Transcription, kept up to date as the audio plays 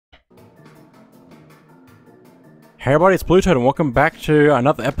Hey everybody, it's BlueToad and welcome back to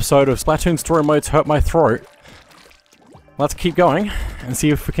another episode of Splatoon Story Mode's Hurt My Throat. Let's keep going and see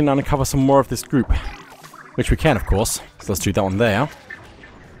if we can uncover some more of this group. Which we can, of course. So let's do that one there.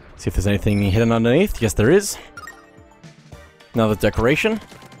 See if there's anything hidden underneath. Yes, there is. Another decoration.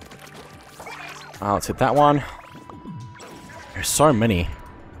 Let's hit that one. There's so many.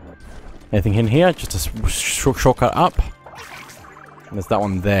 Anything in here? Just a shortcut up. And there's that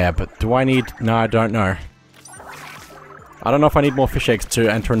one there, but do I need... No, I don't know. I don't know if I need more fish eggs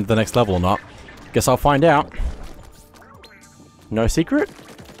to enter into the next level or not. Guess I'll find out. No secret?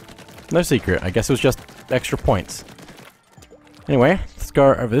 No secret. I guess it was just extra points. Anyway, let's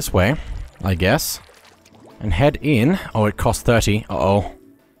go over this way, I guess. And head in. Oh, it costs 30. Uh-oh.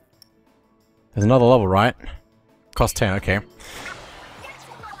 There's another level, right? Cost 10, okay.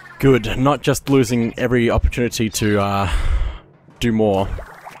 Good. Not just losing every opportunity to, do more.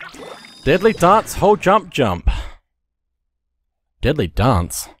 Deadly darts, hold jump, jump. Deadly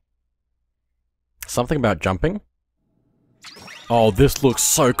dance? Something about jumping? Oh, this looks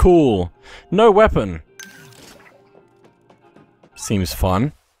so cool! No weapon! Seems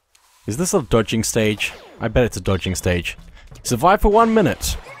fun. Is this a dodging stage? I bet it's a dodging stage. Survive for 1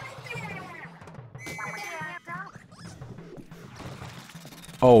 minute!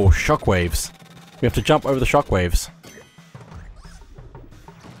 Oh, shockwaves. We have to jump over the shockwaves.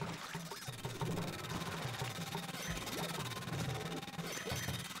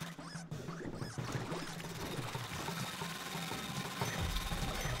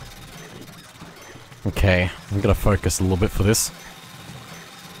 Okay, I'm gonna focus a little bit for this.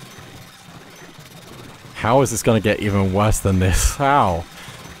 How is this gonna get even worse than this? How?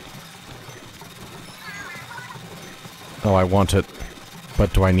 Oh, I want it.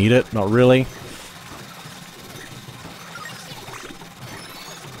 But do I need it? Not really.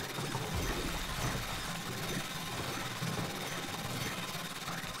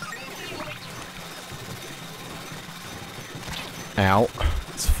 Ow.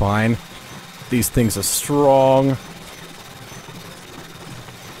 It's fine. These things are strong.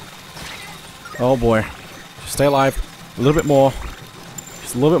 Oh boy. Just stay alive. A little bit more.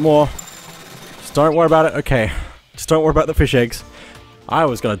 Just a little bit more. Just don't worry about it. Okay. Just don't worry about the fish eggs. I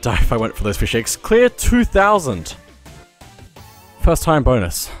was gonna die if I went for those fish eggs. Clear 2,000! First time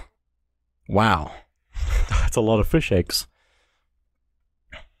bonus. Wow. That's a lot of fish eggs.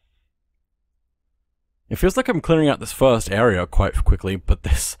 It feels like I'm clearing out this first area quite quickly, but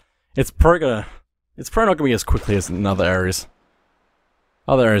this... It's probably not gonna be as quickly as in other areas.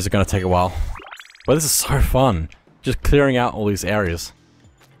 Other areas are gonna take a while. But this is so fun. Just clearing out all these areas.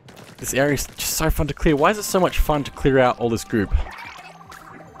 This area is just so fun to clear. Why is it so much fun to clear out all this group?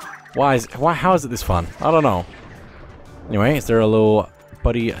 How is it this fun? I don't know. Anyway, is there a little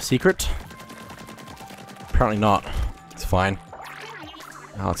buddy secret? Apparently not. It's fine.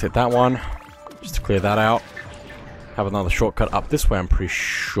 Now let's hit that one. Just to clear that out. Have another shortcut up this way, I'm pretty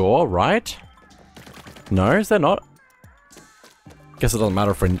sure, right? No, is there not? Guess it doesn't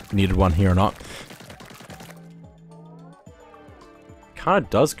matter if I needed one here or not. Kinda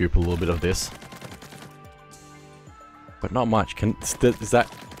does group a little bit of this. But not much. Is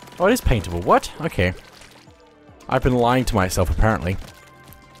that... Oh, it is paintable. What? Okay. I've been lying to myself, apparently.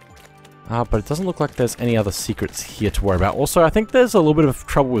 But it doesn't look like there's any other secrets here to worry about. Also, I think there's a little bit of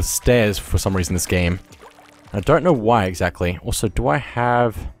trouble with stairs for some reason in this game. I don't know why exactly. Also, do I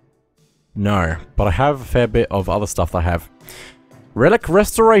have... No, but I have a fair bit of other stuff that I have. Relic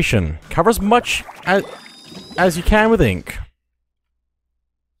Restoration. Cover as much as you can with ink.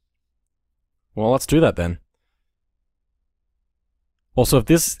 Well, let's do that then. Also,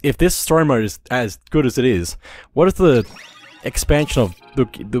 if this story mode is as good as it is, what is the expansion of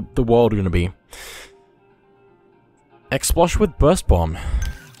the world going to be? Explosion with Burst Bomb.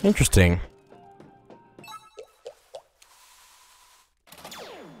 Interesting.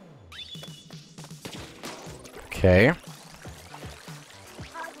 Okay.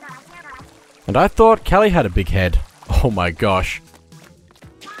 And I thought Callie had a big head. Oh my gosh.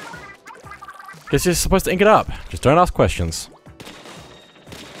 Guess you're supposed to ink it up. Just don't ask questions.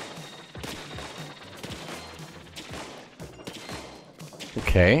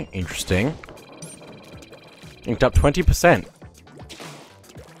 Okay, interesting. Inked up 20%.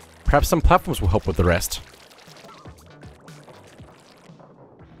 Perhaps some platforms will help with the rest.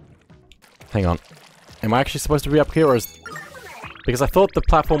 Hang on. Am I actually supposed to be up here, or is... Because I thought the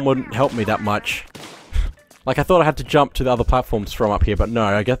platform wouldn't help me that much. Like, I thought I had to jump to the other platforms from up here, but no,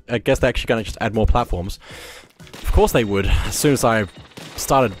 I guess they're actually gonna just add more platforms. Of course they would, as soon as I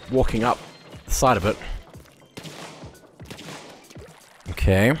started walking up the side of it.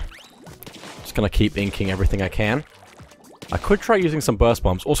 Okay. Just gonna keep inking everything I can. I could try using some burst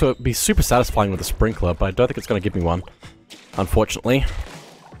bombs. Also, it'd be super satisfying with a sprinkler, but I don't think it's gonna give me one, unfortunately.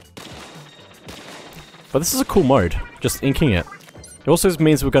 But this is a cool mode, just inking it. It also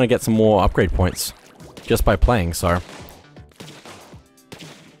means we're gonna get some more upgrade points just by playing, so.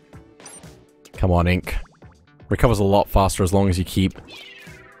 Come on, ink. Recovers a lot faster as long as you keep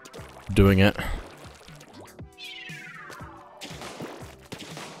doing it.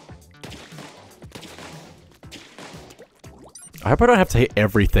 I hope I don't have to hit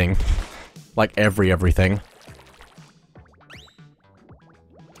everything. Like everything.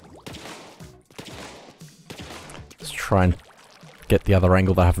 Let's try and get the other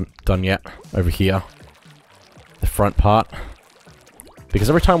angle that I haven't done yet over here. The front part. Because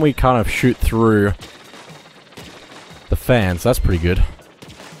every time we kind of shoot through the fans, that's pretty good.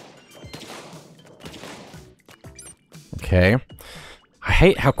 Okay. I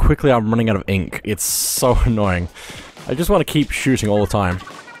hate how quickly I'm running out of ink. It's so annoying. I just want to keep shooting all the time.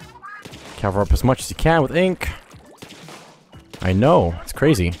 Cover up as much as you can with ink. I know, it's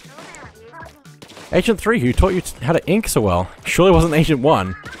crazy. Agent 3, who taught you how to ink so well? Surely wasn't Agent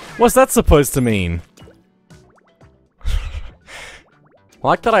 1. What's that supposed to mean? I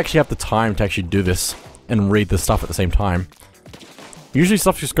like that I actually have the time to actually do this and read the stuff at the same time. Usually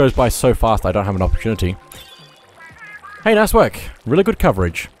stuff just goes by so fast I don't have an opportunity. Hey, nice work. Really good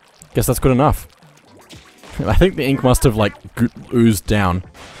coverage. Guess that's good enough. I think the ink must have, like, oozed down.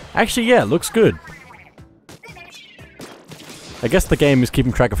 Actually, yeah, it looks good. I guess the game is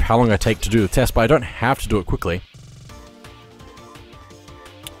keeping track of how long I take to do the test, but I don't have to do it quickly.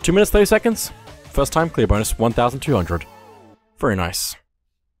 2 minutes 30 seconds. First time clear bonus, 1,200. Very nice.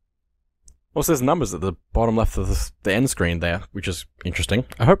 Also, there's numbers at the bottom left of the end screen there, which is interesting.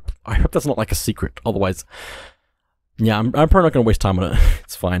 I hope that's not like a secret. Otherwise, yeah, I'm probably not going to waste time on it.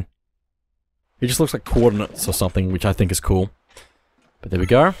 It's fine. It just looks like coordinates or something, which I think is cool. But there we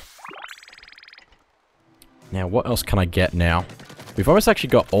go. Now, what else can I get now? We've almost actually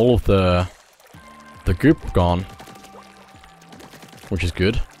got all of the goop gone, which is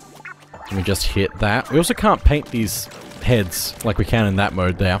good. Let me just hit that. We also can't paint these heads like we can in that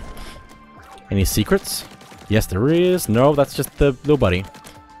mode there. Any secrets? Yes, there is. No, that's just the little buddy.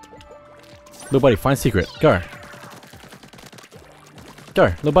 Little buddy, find secret. Go. Go,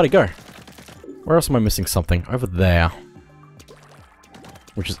 little buddy, go. Where else am I missing something? Over there.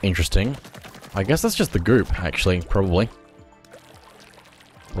 Which is interesting. I guess that's just the goop, actually, probably.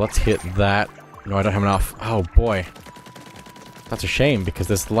 Let's hit that. No, I don't have enough. Oh, boy. That's a shame, because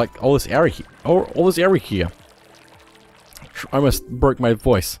there's, like, all this area here. All this area here. I almost broke my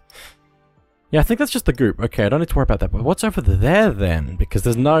voice. Yeah, I think that's just the goop. Okay, I don't need to worry about that. But what's over there, then? Because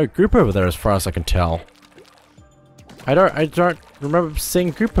there's no goop over there, as far as I can tell. I don't remember seeing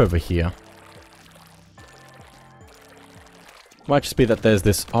goop over here. Might just be that there's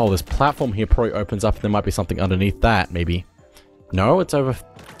this... Oh, this platform here probably opens up and there might be something underneath that, maybe. No, it's over...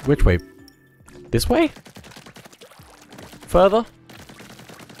 Which way? This way? Further?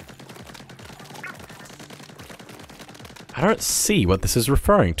 I don't see what this is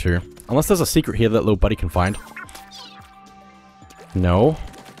referring to. Unless there's a secret here that little buddy can find. No.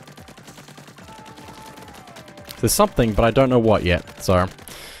 There's something, but I don't know what yet, so...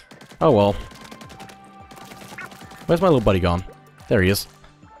 Oh well. Where's my little buddy gone? There he is.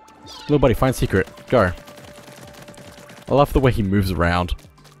 Little buddy, find secret. Go. I love the way he moves around.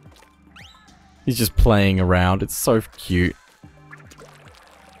 He's just playing around. It's so cute.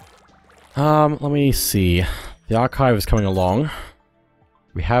 Let me see. The archive is coming along.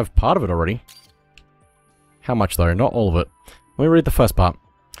 We have part of it already. How much though? Not all of it. Let me read the first part.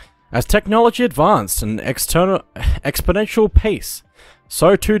 As technology advanced at an exponential pace,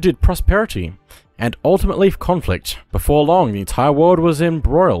 so too did prosperity, and ultimately conflict. Before long, the entire world was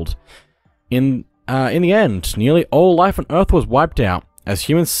embroiled. In the end, nearly all life on Earth was wiped out. As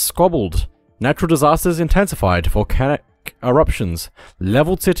humans squabbled, natural disasters intensified, volcanic eruptions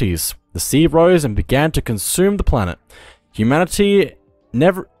leveled cities, the sea rose and began to consume the planet. Humanity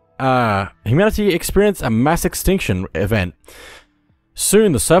experienced a mass extinction event.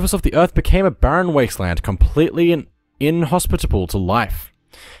 Soon, the surface of the Earth became a barren wasteland, completely inhospitable to life.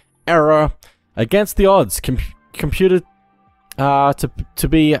 Error. Against the odds, computed to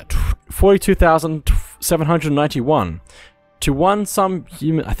be 42,791. To one, some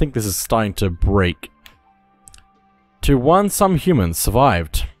human... I think this is starting to break. To one, some humans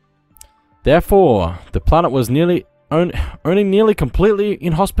survived. Therefore, the planet was only nearly completely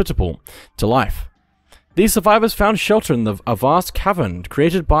inhospitable to life. These survivors found shelter in a vast cavern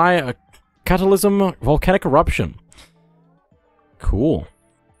created by a catalysm volcanic eruption. Cool.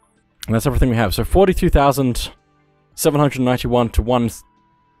 And that's everything we have. So 42,791 to 1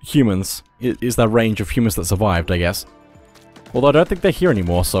 humans is the range of humans that survived, I guess. Although I don't think they're here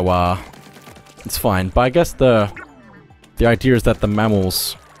anymore, so it's fine. But I guess the idea is that the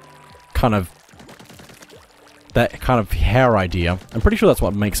mammals kind of... that kind of hair idea, I'm pretty sure that's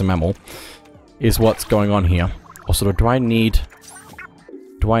what makes a mammal, is what's going on here. Also, do I need...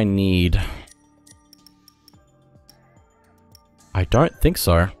 I don't think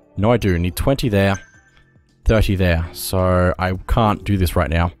so. No, I do. Need 20 there, 30 there. So, I can't do this right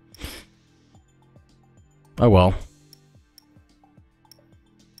now. Oh well.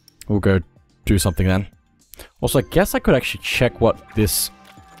 We'll go do something then. Also, I guess I could actually check what this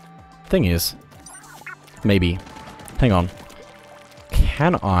thing is. Maybe. Hang on.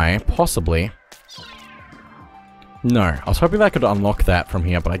 Can I possibly... No. I was hoping that I could unlock that from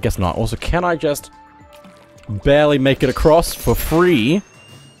here, but I guess not. Also, can I just barely make it across for free?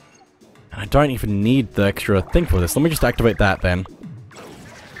 And I don't even need the extra thing for this. Let me just activate that then.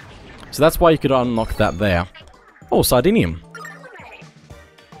 So that's why you could unlock that there. Oh, Sardinium.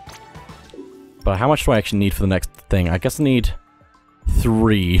 But how much do I actually need for the next thing? I guess I need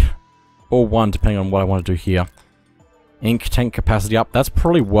 3. Or 1, depending on what I want to do here. Ink tank capacity up. That's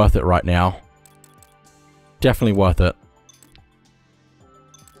probably worth it right now. Definitely worth it.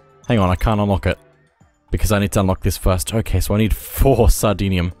 Hang on, I can't unlock it. Because I need to unlock this first. Okay, so I need 4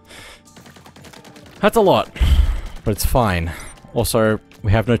 Sardinium. That's a lot. But it's fine. Also,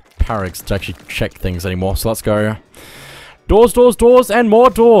 we have no Parags to actually check things anymore. So let's go. Doors, doors, doors, and more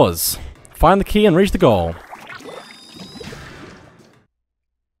doors. Find the key and reach the goal.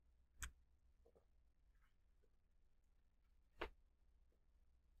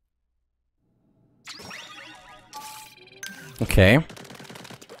 Okay.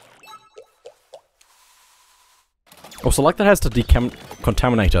 Also, like that has to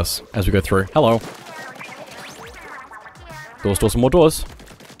decontaminate us as we go through. Hello. Doors, doors, and more doors.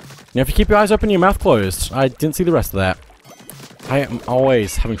 Now, if you keep your eyes open and your mouth closed, I didn't see the rest of that. I am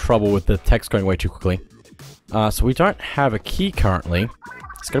always having trouble with the text going way too quickly. So we don't have a key currently.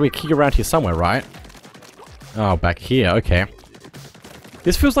 There's gotta be a key around here somewhere, right? Oh, back here, okay.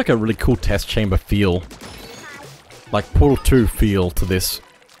 This feels like a really cool test chamber feel. Like Portal 2 feel to this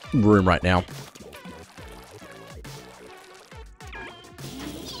room right now.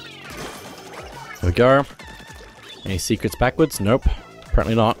 There we go. Any secrets backwards? Nope.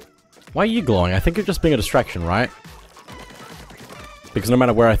 Apparently not. Why are you glowing? I think you're just being a distraction, right? Because no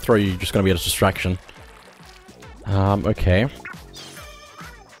matter where I throw you, you're just gonna be a distraction. Okay.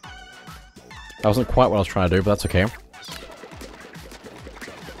 That wasn't quite what I was trying to do, but that's okay.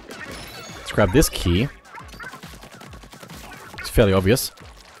 Let's grab this key. It's fairly obvious.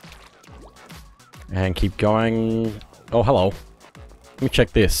 And keep going. Oh, hello. Let me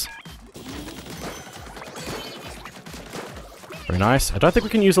check this. Very nice. I don't think we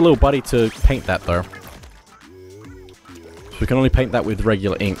can use a little buddy to paint that, though. So we can only paint that with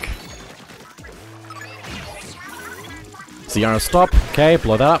regular ink. So you're gonna stop. Okay,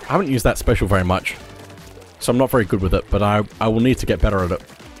 blow that up. I haven't used that special very much. So I'm not very good with it, but I will need to get better at it.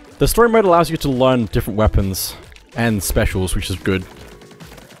 The story mode allows you to learn different weapons and specials, which is good.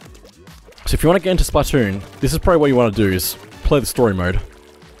 So if you want to get into Splatoon, this is probably what you want to do, is play the story mode.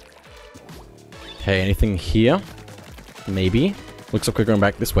 Okay, anything here? Maybe. Looks like we're going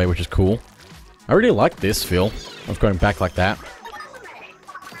back this way, which is cool. I really like this feel of going back like that.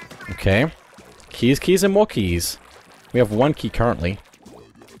 Okay. Keys, keys, and more keys. We have 1 key currently.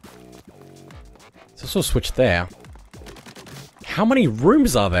 Let's also switch there. How many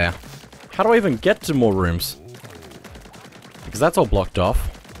rooms are there? How do I even get to more rooms? Because that's all blocked off.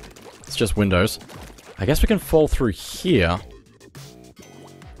 It's just windows. I guess we can fall through here.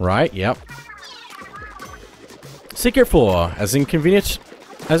 Right, yep. Secret floor, as inconvenient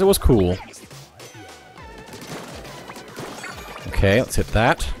as it was cool. Okay, let's hit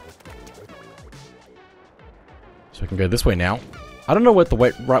that. So we can go this way now. I don't know what the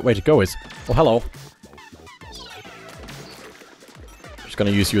right way to go is. Oh, hello. Just gonna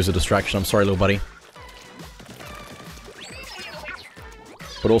use you as a distraction. I'm sorry, little buddy.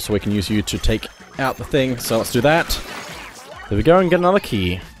 But also we can use you to take out the thing, so let's do that. There we go, and get another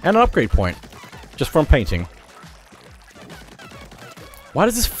key. And an upgrade point. Just from painting. Why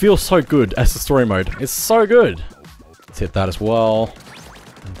does this feel so good as the story mode? It's so good! Let's hit that as well.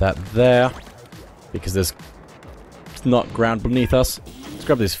 And that there. Because there's not ground beneath us. Let's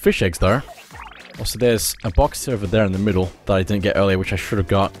grab these fish eggs though. Also there's a box over there in the middle that I didn't get earlier, which I should have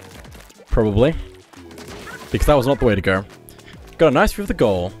got. Probably. Because that was not the way to go. Got a nice view of the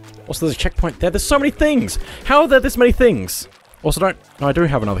goal. Also there's a checkpoint there. There's so many things! How are there this many things? Also no, I do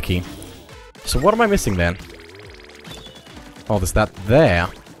have another key. So what am I missing then? Oh, there's that there,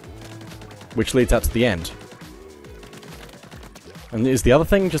 which leads out to the end. And is the other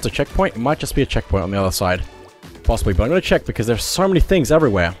thing just a checkpoint? It might just be a checkpoint on the other side. Possibly, but I'm going to check because there's so many things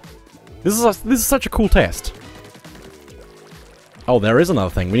everywhere. This is such a cool test. Oh, there is another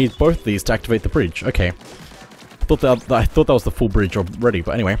thing. We need both of these to activate the bridge. Okay. I thought that was the full bridge already,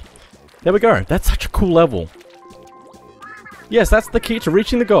 but anyway. There we go. That's such a cool level. Yes, that's the key to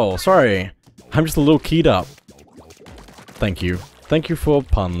reaching the goal. Sorry. I'm just a little keyed up. Thank you. Thank you for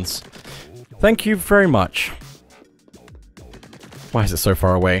puns. Thank you very much. Why is it so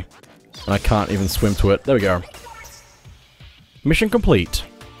far away? And I can't even swim to it. There we go. Mission complete.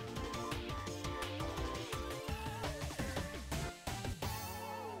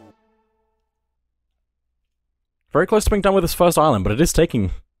 Very close to being done with this first island, but it is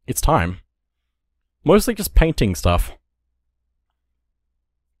taking its time. Mostly just painting stuff.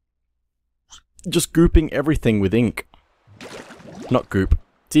 Just gooping everything with ink. Not goop.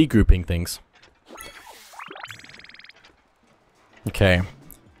 De-gooping things. Okay.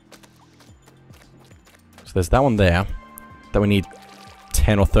 So there's that one there. That we need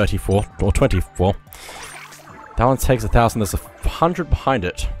 10 or 34, or 24. That one takes 1,000. There's 100 behind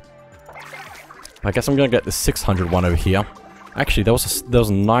it. I guess I'm gonna get the 600 one over here. Actually, there was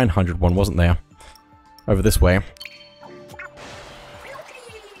a 900 one, wasn't there? Over this way.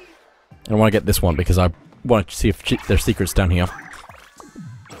 And I want to get this one because I want to see if there's secrets down here.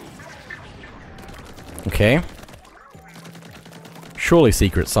 Okay. Surely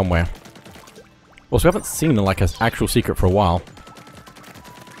secrets somewhere. Also, we haven't seen like an actual secret for a while.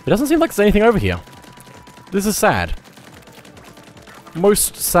 It doesn't seem like there's anything over here. This is sad.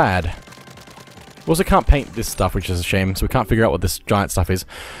 Most sad. We also can't paint this stuff, which is a shame, so we can't figure out what this giant stuff is.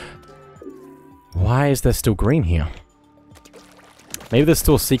 Why is there still green here? Maybe there's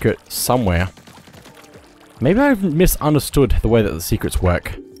still a secret somewhere. Maybe I've misunderstood the way that the secrets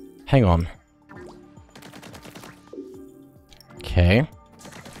work. Hang on. Okay.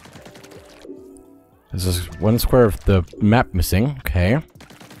 There's one square of the map missing. Okay.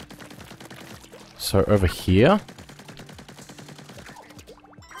 So over here.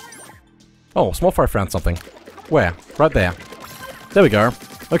 Oh, small fry found something. Where? Right there. There we go.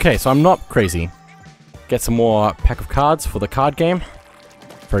 Okay, so I'm not crazy. Get some more pack of cards for the card game.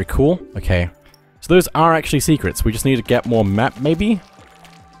 Very cool. Okay. So those are actually secrets. We just need to get more map, maybe?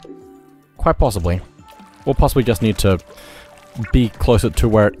 Quite possibly. Or possibly just need to be closer to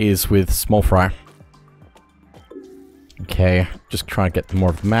where it is with small fry. Okay, just trying to get more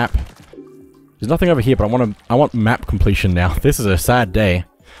of the map. There's nothing over here, but I want map completion now. This is a sad day.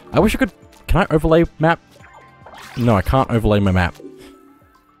 I wish I could... Can I overlay map? No, I can't overlay my map.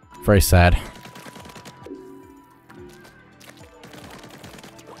 Very sad.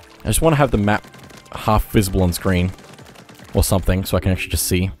 I just want to have the map half visible on screen. Or something, so I can actually just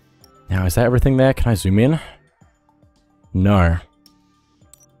see. Now, is that everything there? Can I zoom in? No.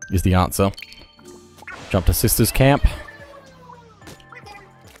 Is the answer. Jump to Sister's Camp.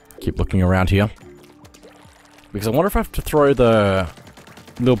 Keep looking around here. Because I wonder if I have to throw the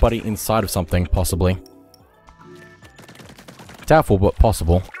little buddy inside of something, possibly. Doubtful, but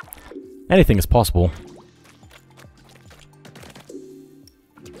possible. Anything is possible.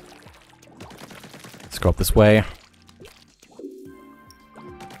 Let's go up this way.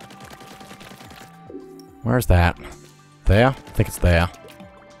 Where is that? There? I think it's there.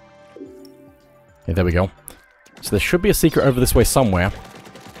 Yeah, there we go. So there should be a secret over this way somewhere.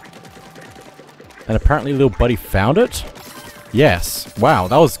 And apparently little buddy found it? Yes. Wow,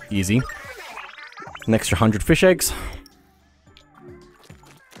 that was easy. An extra 100 fish eggs.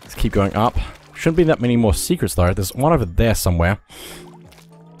 Let's keep going up. Shouldn't be that many more secrets though. There's one over there somewhere.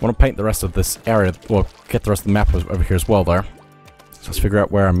 I want to paint the rest of this area, well, get the rest of the map over here as well though. So let's figure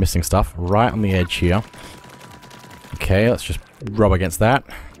out where I'm missing stuff. Right on the edge here. Okay, let's just rub against that.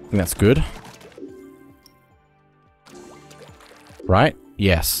 I think that's good. Right?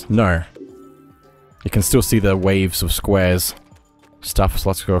 Yes. No. You can still see the waves of squares stuff, so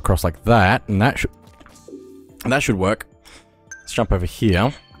let's go across like that, and that should work. Let's jump over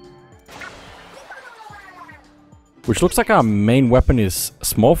here. Which looks like our main weapon is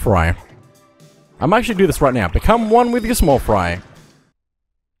small fry. I might actually do this right now. Become one with your small fry.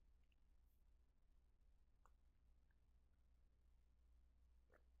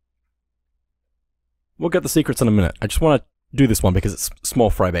 We'll get the secrets in a minute. I just want to do this one because it's small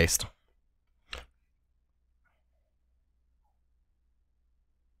fry based.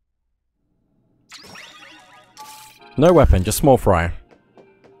 No weapon, just small fry.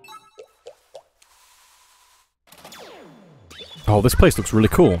 Oh, this place looks really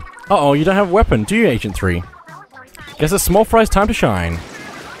cool. Uh-oh, you don't have a weapon, do you, Agent 3? Guess it's Small Fry's time to shine.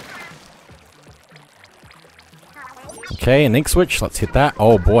 Okay, an ink switch. Let's hit that.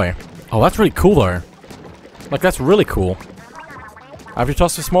 Oh, boy. Oh, that's really cool, though. Like, that's really cool. After you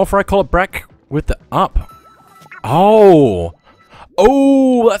toss the Small Fry, call it back with the up. Oh!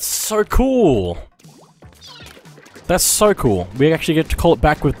 Oh, that's so cool! That's so cool. We actually get to call it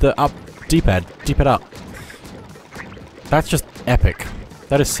back with the up D-pad. D-pad up. That's just epic.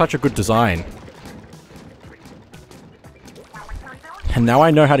 That is such a good design. And now I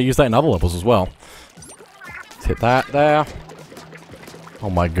know how to use that in other levels as well. Let's hit that there. Oh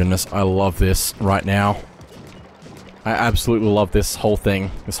my goodness, I love this right now. I absolutely love this whole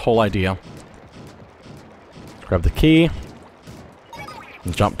thing, this whole idea. Grab the key.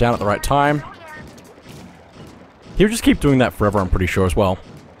 And jump down at the right time. He'll just keep doing that forever, I'm pretty sure as well.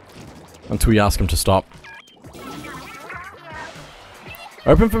 Until we ask him to stop.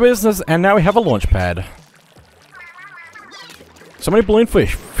 Open for business, and now we have a launch pad. So many balloon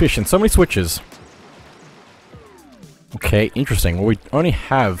fish and so many switches. Okay, interesting. Well, we only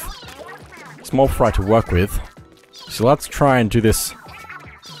have Small Fry to work with. So let's try and do this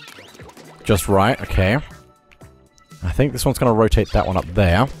just right. Okay. I think this one's going to rotate that one up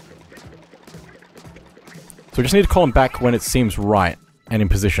there. So we just need to call him back when it seems right and in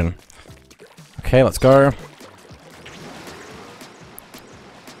position. Okay, let's go.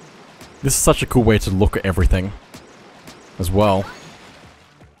 This is such a cool way to look at everything as well.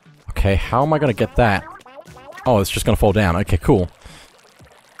 Okay, how am I going to get that? Oh, it's just going to fall down. Okay, cool.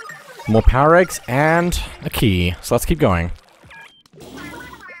 More power eggs and a key. So let's keep going.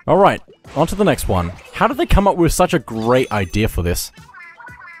 Alright, on to the next one. How did they come up with such a great idea for this?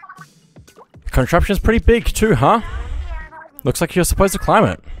 The contraption's pretty big too, huh? Looks like you're supposed to climb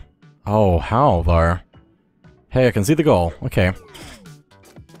it. Oh, how though? Hey, I can see the goal. Okay.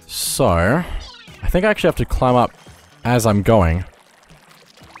 So, I think I actually have to climb up as I'm going,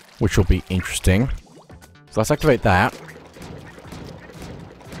 which will be interesting. So let's activate that.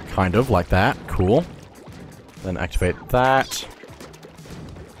 Kind of, like that. Cool. Then activate that.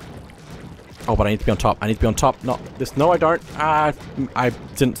 Oh, but I need to be on top. I need to be on top. Not this. No, I don't. I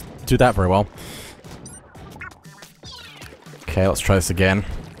didn't do that very well. Okay, let's try this again.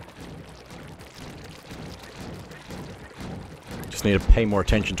 Just need to pay more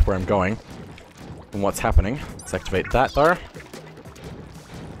attention to where I'm going and what's happening. Let's activate that, though.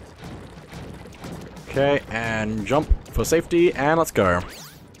 Okay, and jump for safety, and let's go.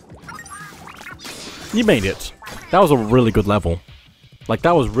 You made it. That was a really good level. Like,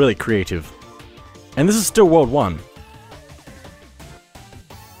 that was really creative. And this is still World 1.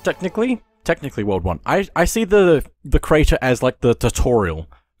 Technically World 1. I see the crater as, like, the tutorial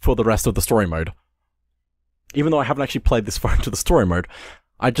for the rest of the story mode. Even though I haven't actually played this far into the story mode,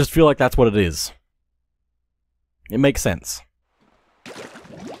 I just feel like that's what it is. It makes sense.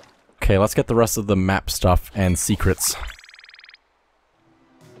 Okay, let's get the rest of the map stuff and secrets.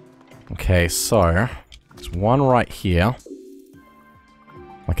 Okay, so there's one right here.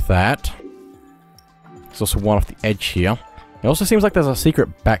 Like that. There's also one off the edge here. It also seems like there's a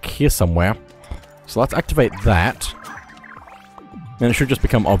secret back here somewhere. So let's activate that. Then it should just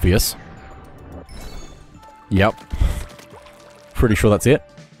become obvious. Yep. Pretty sure that's it.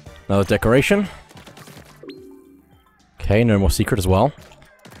 Another decoration. Okay, no more secret as well.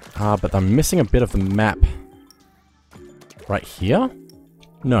 But I'm missing a bit of the map. Right here?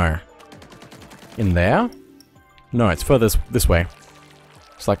 No. In there? No, it's further this way.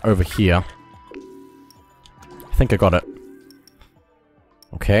 It's like over here. I think I got it.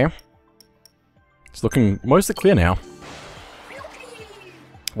 Okay. It's looking mostly clear now.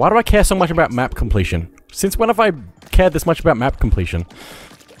 Why do I care so much about map completion? Since when have I cared this much about map completion?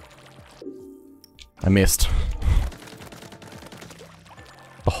 I missed.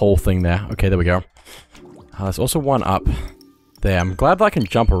 The whole thing there. Okay, there we go. There's also one up there. I'm glad that I can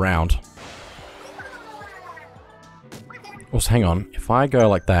jump around. Also, hang on. If I go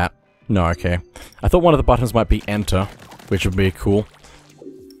like that... No, okay. I thought one of the buttons might be enter, which would be cool.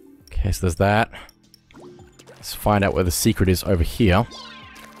 Okay, so there's that. Let's find out where the secret is over here.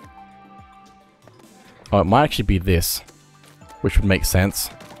 Oh, it might actually be this, which would make sense.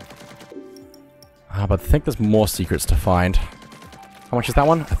 But I think there's more secrets to find. How much is that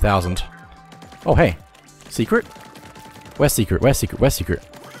one? 1,000. Oh, hey. Secret? Where's secret? Where's secret? Where's secret?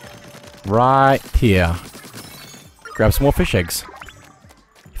 Right here. Grab some more fish eggs.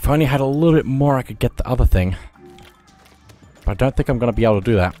 If I only had a little bit more, I could get the other thing. But I don't think I'm going to be able to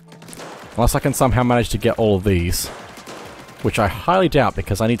do that. Unless I can somehow manage to get all of these. Which I highly doubt,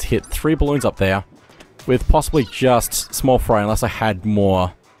 because I need to hit 3 balloons up there. With possibly just Small Fry, unless I had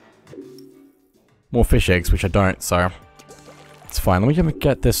more more fish eggs, which I don't, so it's fine. Let me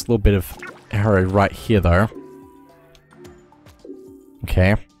get this little bit of arrow right here, though.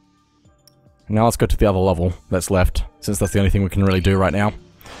 Okay. Now let's go to the other level that's left, since that's the only thing we can really do right now.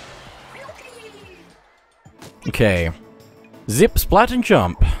 Okay. Zip, splat, and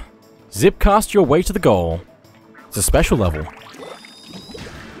jump. Zip cast your way to the goal. It's a special level.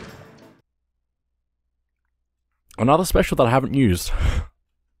 Another special that I haven't used.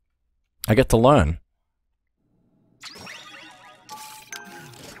 I get to learn.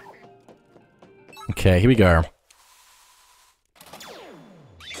 Okay, here we go.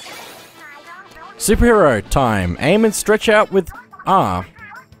 Superhero time. Aim and stretch out with R.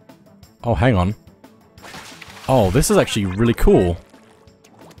 Oh, hang on. Oh, this is actually really cool.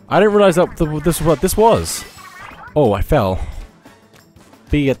 I didn't realize that this is what this was. Oh, I fell.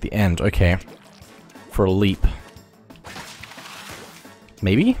 B at the end. Okay. For a leap.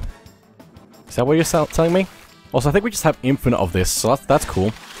 Maybe? Is that what you're telling me? Also, I think we just have infinite of this, so that's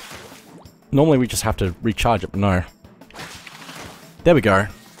cool. Normally we just have to recharge it, but no. There we go.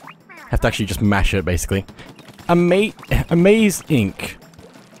 Have to actually just mash it, basically. Amaze ink.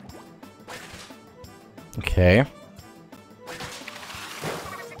 Okay.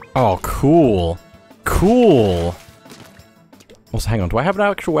 Oh, cool. Cool. Also, hang on. Do I have an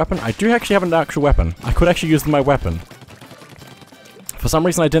actual weapon? I do actually have an actual weapon. I could actually use my weapon. For some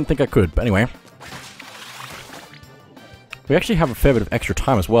reason, I didn't think I could, but anyway. We actually have a fair bit of extra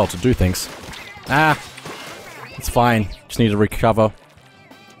time as well to do things. Ah! It's fine. Just need to recover.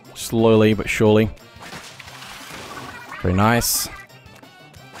 Slowly but surely. Very nice.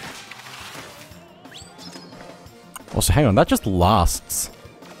 Also, hang on. That just lasts.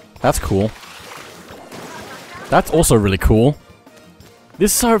 That's cool. That's also really cool.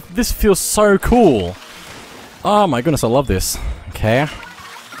 This feels so cool. Oh my goodness, I love this. Okay,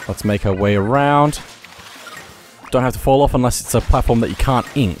 let's make our way around. Don't have to fall off unless it's a platform that you can't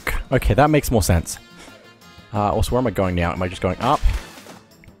ink. Okay, that makes more sense. Also, where am I going now? Am I just going up?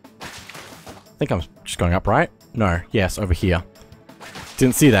 I think I'm just going up, right? No, yes, over here.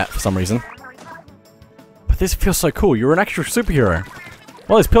 Didn't see that for some reason. But this feels so cool. You're an actual superhero.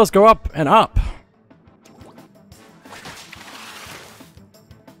 Well, these pillars go up and up.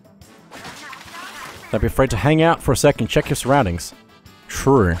 Don't be afraid to hang out for a sec and check your surroundings.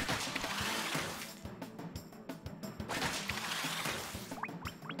 True.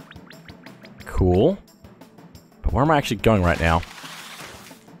 Cool. But where am I actually going right now?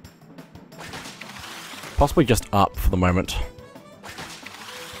 Possibly just up for the moment.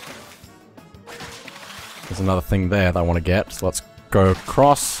 There's another thing there that I want to get, so let's go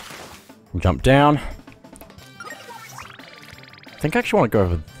across and jump down. I think I actually want to go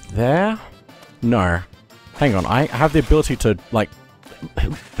over there. No. Hang on, I have the ability to, like,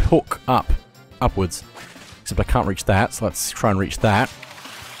 hook upwards. Except I can't reach that, so let's try and reach that.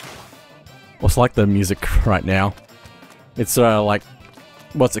 Also like the music right now. It's, like,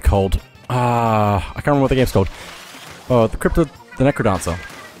 what's it called? I can't remember what the game's called. Oh, the Necrodancer.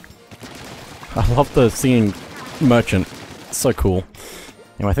 I love the singing merchant. It's so cool.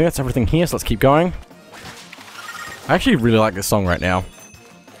 Anyway, I think that's everything here, so let's keep going. I actually really like this song right now.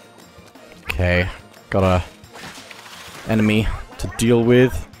 Okay, got a enemy to deal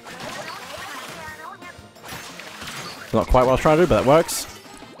with. Not quite what I was trying to do, but that works.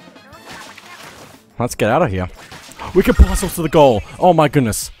 Let's get out of here. We can pass off to the goal! Oh my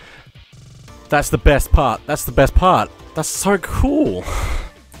goodness. That's the best part. That's the best part. That's so cool.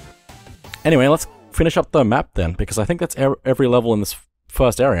 Anyway, let's finish up the map then, because I think that's every level in this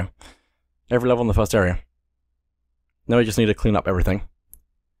first area. Every level in the first area. Now we just need to clean up everything.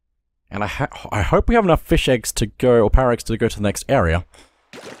 And I hope we have enough fish eggs to go, or power eggs to go to the next area.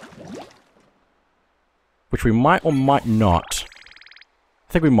 Which we might or might not.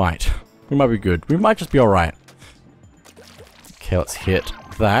 I think we might. We might be good. We might just be alright. Okay, let's hit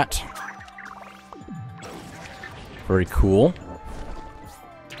that. Very cool.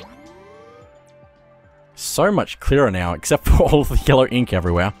 So much clearer now, except for all of the yellow ink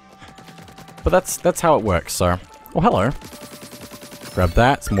everywhere. But that's how it works, so... Oh, hello. Grab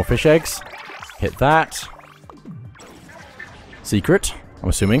that, some more fish eggs. Hit that. Secret, I'm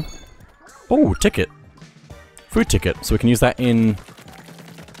assuming. Oh, ticket. Food ticket, so we can use that in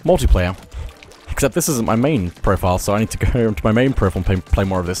multiplayer. Except this isn't my main profile, so I need to go into my main profile and play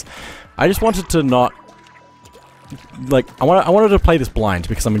more of this. I just wanted to not... Like, I wanted to play this blind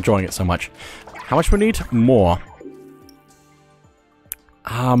because I'm enjoying it so much. How much we need? More.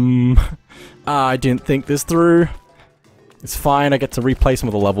 I didn't think this through. It's fine, I get to replay some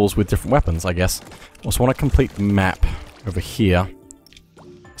of the levels with different weapons, I guess. Also want to complete the map over here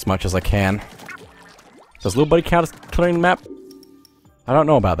as much as I can. Does little buddy count as clearing the map? I don't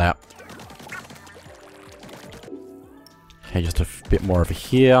know about that. Okay, just a bit more over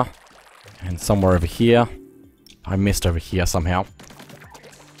here. And somewhere over here. I missed over here somehow.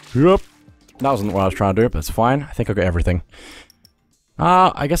 Yep. That wasn't what I was trying to do, but it's fine. I think I got everything.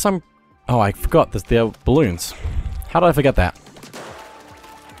 I guess I'm... Oh, I forgot. There are balloons. How did I forget that?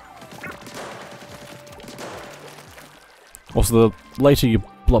 Also, the later you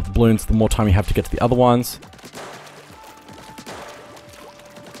blow up the balloons, the more time you have to get to the other ones.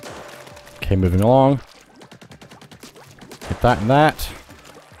 Okay, moving along. Hit that and that.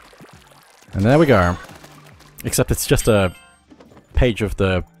 And there we go. Except it's just a page of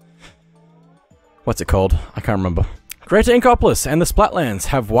the... What's it called? I can't remember. Greater Inkopolis and the Splatlands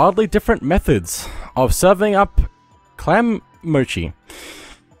have wildly different methods of serving up clam mochi.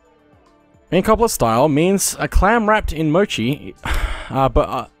 Inkopolis style means a clam wrapped in mochi,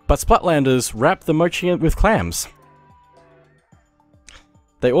 but Splatlanders wrap the mochi with clams.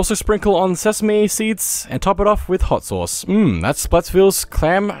 They also sprinkle on sesame seeds and top it off with hot sauce. That's Splatsville's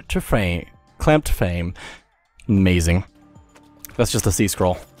clam to fame. Amazing. That's just a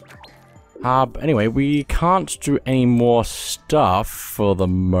C-scroll. But anyway, we can't do any more stuff for the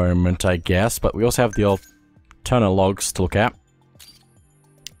moment, I guess, but we also have the alternate logs to look at.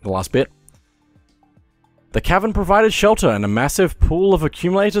 The last bit. The cavern provided shelter, and a massive pool of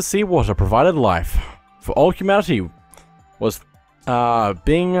accumulated seawater provided life. For all humanity was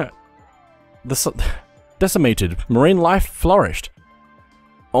being decimated, marine life flourished.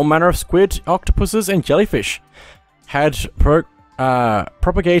 All manner of squid, octopuses, and jellyfish had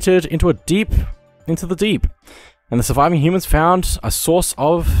propagated into the deep, and the surviving humans found a source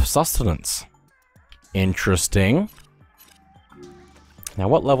of sustenance. Interesting. Now,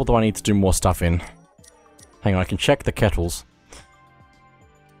 what level do I need to do more stuff in? Hang on, I can check the kettles.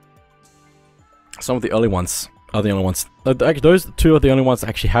 Some of the early ones are the only ones. Those two are the only ones that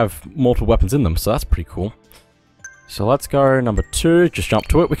actually have multiple weapons in them, so that's pretty cool. So let's go number 2, just jump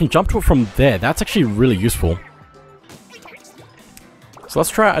to it. We can jump to it from there. That's actually really useful. So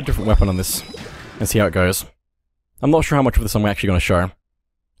let's try a different weapon on this and see how it goes. I'm not sure how much of this I'm actually going to show,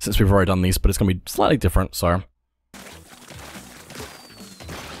 since we've already done these, but it's going to be slightly different, so...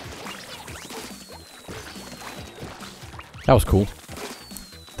 That was cool.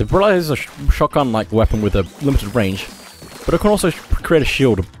 The Brilla is a shotgun like weapon with a limited range, but it can also create a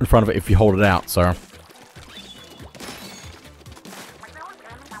shield in front of it if you hold it out, so...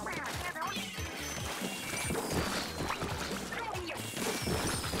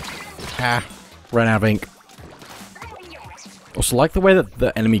 Ran out of ink. Also like the way that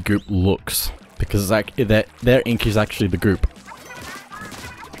the enemy goop looks, because it's like their ink is actually the goop.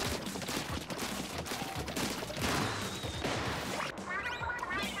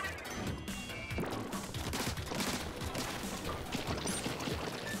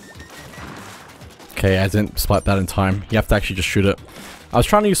 Okay, I didn't splat that in time. You have to actually just shoot it. I was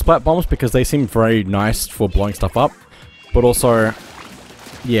trying to use splat bombs because they seem very nice for blowing stuff up, but also,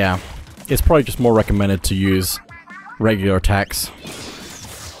 yeah, it's probably just more recommended to use regular attacks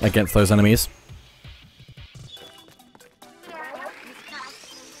against those enemies.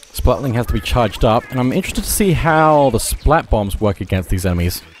 Splatling has to be charged up, and I'm interested to see how the splat bombs work against these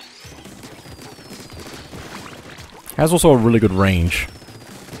enemies. It has also a really good range.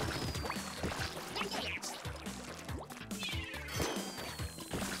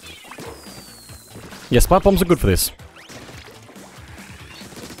 Yeah, splat bombs are good for this.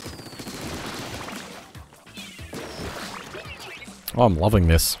 Oh, I'm loving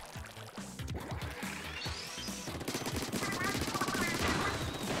this.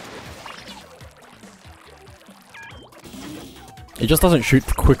 It just doesn't shoot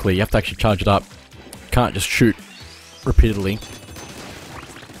quickly, you have to actually charge it up. You can't just shoot repeatedly.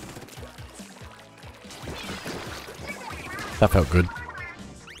 That felt good.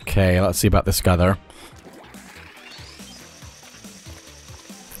 Okay, let's see about this guy though.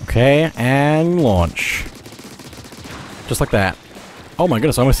 Okay, and launch. Just like that. Oh my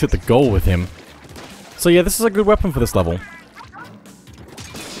goodness, I almost hit the goal with him. So yeah, this is a good weapon for this level.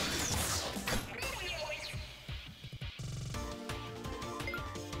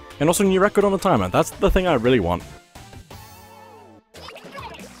 And also new record on the timer. That's the thing I really want.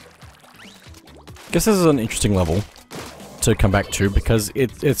 Guess this is an interesting level to come back to because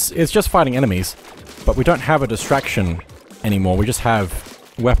it's just fighting enemies, but we don't have a distraction anymore. We just have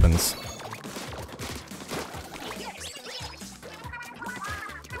weapons.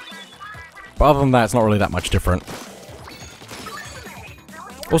 But other than that, it's not really that much different.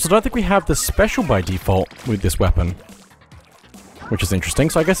 Also, I don't think we have the special by default with this weapon. which is interesting.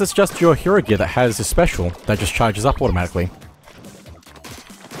 So I guess it's just your hero gear that has a special that just charges up automatically.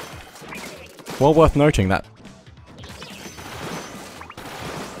 Well worth noting that.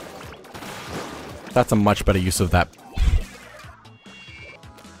 That's a much better use of that.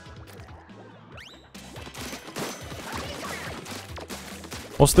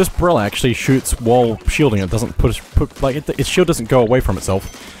 Also, this Brella actually shoots while shielding. It doesn't its shield doesn't go away from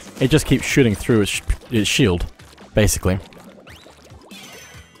itself. It just keeps shooting through its shield, basically.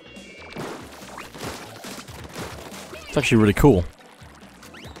 It's actually really cool.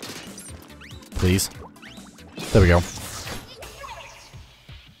 Please. There we go.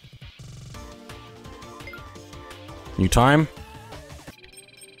 New time.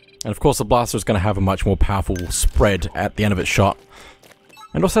 And of course the blaster is going to have a much more powerful spread at the end of its shot.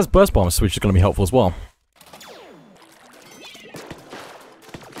 And also has burst bombs, which is going to be helpful as well.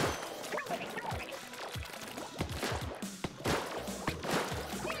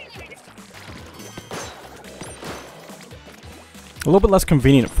 A little bit less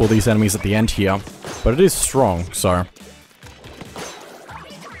convenient for these enemies at the end here, but it is strong, so...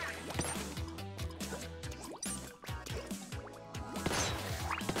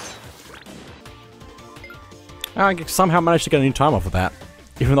 I somehow managed to get a new time off of that,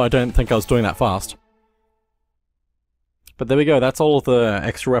 even though I don't think I was doing that fast. But there we go, that's all of the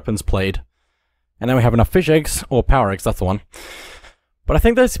extra weapons played. And then we have enough fish eggs, or power eggs, that's the one. But I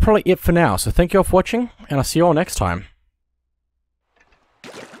think that's probably it for now, so thank you all for watching, and I'll see you all next time.